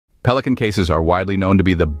Pelican cases are widely known to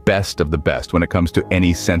be the best of the best when it comes to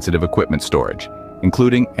any sensitive equipment storage,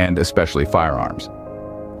 including and especially firearms.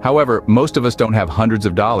 However, most of us don't have hundreds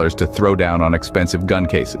of dollars to throw down on expensive gun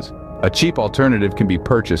cases. A cheap alternative can be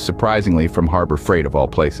purchased surprisingly from Harbor Freight of all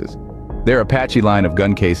places. Their Apache line of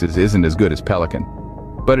gun cases isn't as good as Pelican,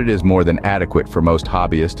 but it is more than adequate for most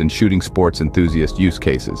hobbyist and shooting sports enthusiast use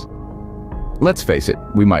cases. Let's face it,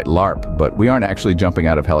 we might LARP, but we aren't actually jumping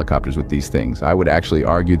out of helicopters with these things. I would actually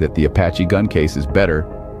argue that the Apache gun case is better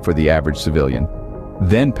for the average civilian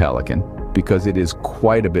than Pelican, because it is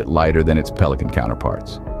quite a bit lighter than its Pelican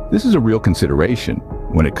counterparts. This is a real consideration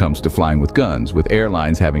when it comes to flying with guns, with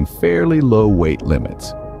airlines having fairly low weight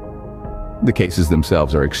limits. The cases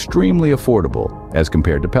themselves are extremely affordable as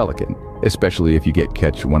compared to Pelican, especially if you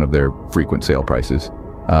catch one of their frequent sale prices.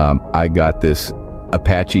 I got this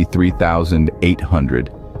Apache 3800,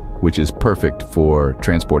 which is perfect for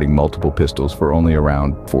transporting multiple pistols for only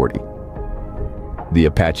around $40. The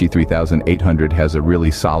Apache 3800 has a really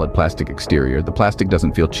solid plastic exterior. The plastic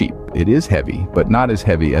doesn't feel cheap. It is heavy, but not as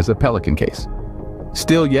heavy as a Pelican case.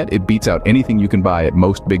 Still yet, it beats out anything you can buy at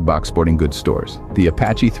most big box sporting goods stores. The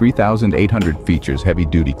Apache 3800 features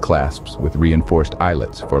heavy-duty clasps with reinforced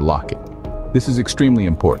eyelets for locking. This is extremely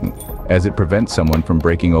important, as it prevents someone from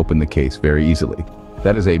breaking open the case very easily.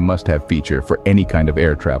 That is a must-have feature for any kind of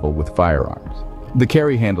air travel with firearms. The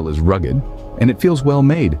carry handle is rugged, and it feels well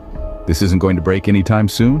made. This isn't going to break anytime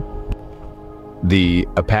soon. The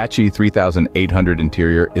Apache 3800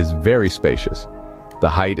 interior is very spacious. The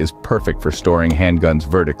height is perfect for storing handguns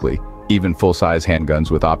vertically, even full-size handguns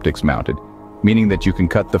with optics mounted, meaning that you can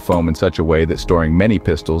cut the foam in such a way that storing many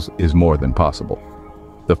pistols is more than possible.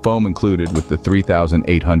 The foam included with the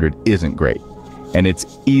 3800 isn't great, and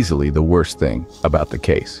it's easily the worst thing about the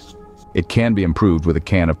case. It can be improved with a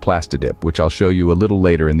can of Plastidip, which I'll show you a little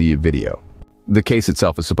later in the video. The case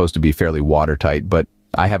itself is supposed to be fairly watertight, but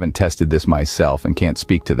I haven't tested this myself and can't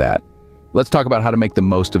speak to that. Let's talk about how to make the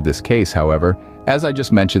most of this case, however. As I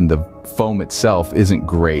just mentioned, the foam itself isn't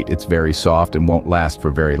great. It's very soft and won't last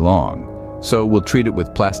for very long. So we'll treat it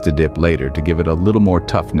with Plastidip later to give it a little more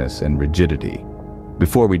toughness and rigidity.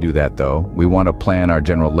 Before we do that though, we want to plan our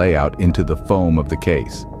general layout into the foam of the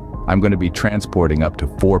case. I'm going to be transporting up to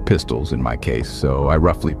 4 pistols in my case, so I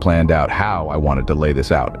roughly planned out how I wanted to lay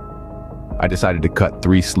this out. I decided to cut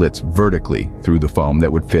 3 slits vertically through the foam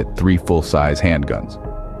that would fit 3 full-size handguns,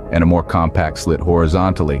 and a more compact slit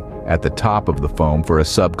horizontally at the top of the foam for a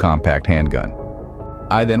subcompact handgun.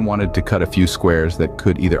 I then wanted to cut a few squares that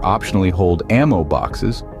could either optionally hold ammo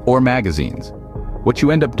boxes or magazines. What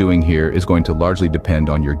you end up doing here is going to largely depend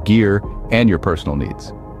on your gear and your personal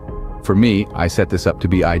needs. For me, I set this up to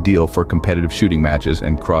be ideal for competitive shooting matches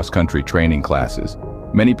and cross-country training classes.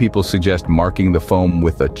 Many people suggest marking the foam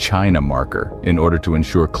with a China marker in order to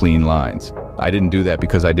ensure clean lines. I didn't do that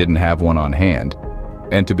because I didn't have one on hand.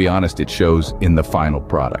 And to be honest, it shows in the final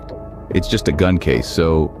product. It's just a gun case,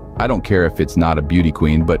 so I don't care if it's not a beauty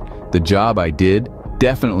queen, but the job I did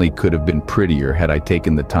definitely could have been prettier had I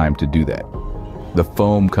taken the time to do that. The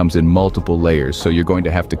foam comes in multiple layers, so you're going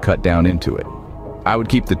to have to cut down into it. I would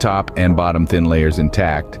keep the top and bottom thin layers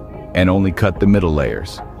intact and only cut the middle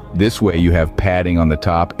layers. This way you have padding on the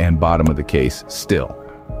top and bottom of the case still.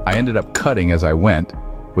 I ended up cutting as I went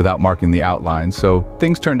without marking the outline, so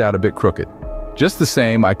things turned out a bit crooked. Just the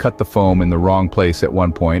same, I cut the foam in the wrong place at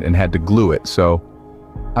one point and had to glue it, so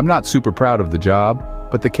I'm not super proud of the job,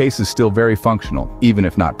 but the case is still very functional, even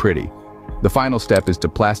if not pretty. The final step is to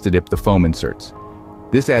Plastidip the foam inserts.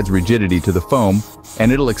 This adds rigidity to the foam,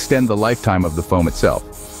 and it'll extend the lifetime of the foam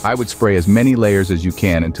itself. I would spray as many layers as you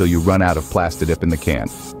can until you run out of Plastidip in the can.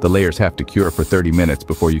 The layers have to cure for 30 minutes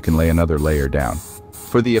before you can lay another layer down.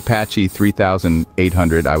 For the Apache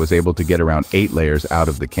 3800, I was able to get around 8 layers out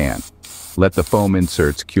of the can. Let the foam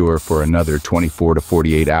inserts cure for another 24 to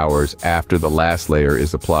 48 hours after the last layer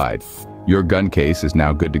is applied. Your gun case is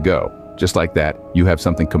now good to go. Just like that, you have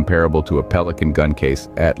something comparable to a Pelican gun case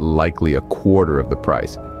at likely a quarter of the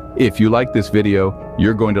price. If you like this video,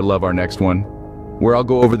 you're going to love our next one, where I'll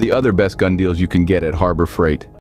go over the other best gun deals you can get at Harbor Freight.